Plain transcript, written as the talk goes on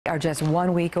are just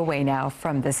 1 week away now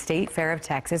from the State Fair of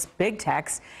Texas. Big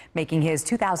Tex making his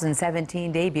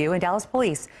 2017 debut, and Dallas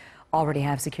police already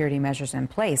have security measures in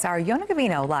place. Our Yona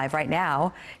Gavino live right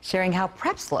now, sharing how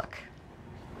preps look.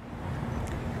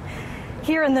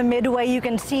 Here in the Midway, you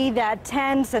can see that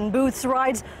tents and booths,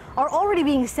 rides are already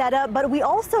being set up, but we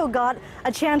also got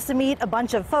a chance to meet a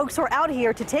bunch of folks who are out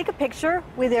here to take a picture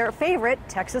with their favorite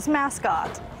Texas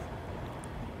mascot.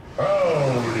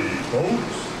 Howdy,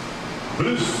 folks.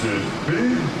 This is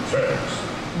Big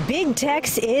Tex. Big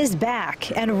Tex is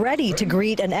back and ready to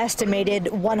greet an estimated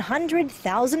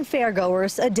 100,000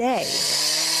 fairgoers a day.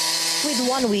 With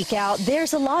 1 week out,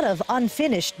 there's a lot of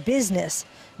unfinished business.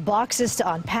 Boxes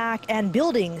to unpack and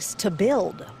buildings to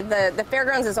build. The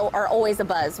fairgrounds are always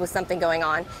abuzz with something going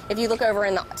on. If you look over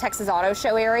in the Texas Auto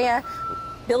Show area,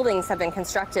 buildings have been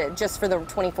constructed just for the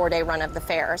 24-day run of the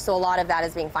fair, so a lot of that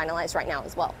is being finalized right now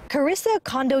as well. Carissa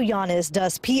Condoyanis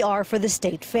does PR for the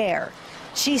State Fair.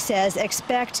 She says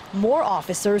expect more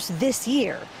officers this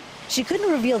year. She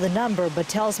couldn't reveal the number, but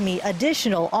tells me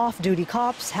additional off-duty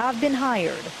cops have been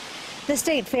hired. The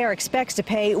State Fair expects to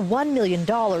pay $1 million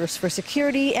for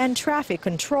security and traffic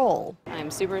control.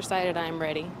 I'm super excited. I'm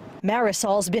ready.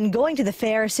 Marisol's been going to the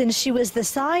fair since she was the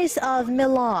size of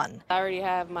Milan. I already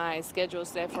have my schedule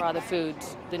set for all the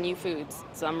foods, the new foods,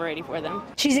 so I'm ready for them.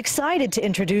 She's excited to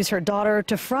introduce her daughter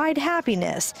to fried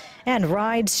happiness and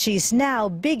rides she's now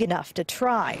big enough to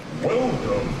try.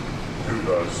 Welcome to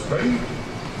the State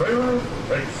Fair of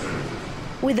Texas.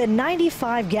 With a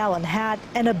 95-gallon hat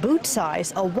and a boot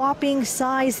size, a whopping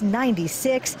size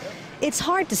 96, it's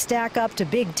hard to stack up to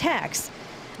Big Tex.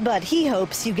 But he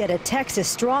hopes you get a Texas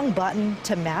Strong button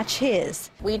to match his.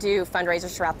 We do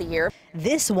fundraisers throughout the year.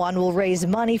 This one will raise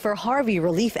money for Harvey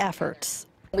relief efforts.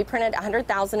 We printed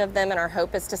 100,000 of them, and our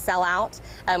hope is to sell out.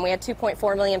 We had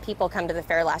 2.4 million people come to the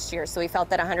fair last year, so we felt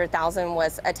that 100,000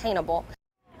 was attainable.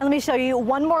 And let me show you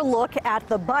one more look at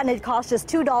the button. It costs just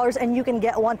 $2, and you can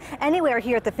get one anywhere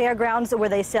here at the fairgrounds where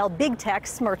they sell Big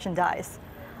Tex merchandise.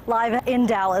 Live in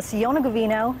Dallas, Yona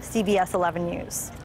Gavino, CBS 11 News.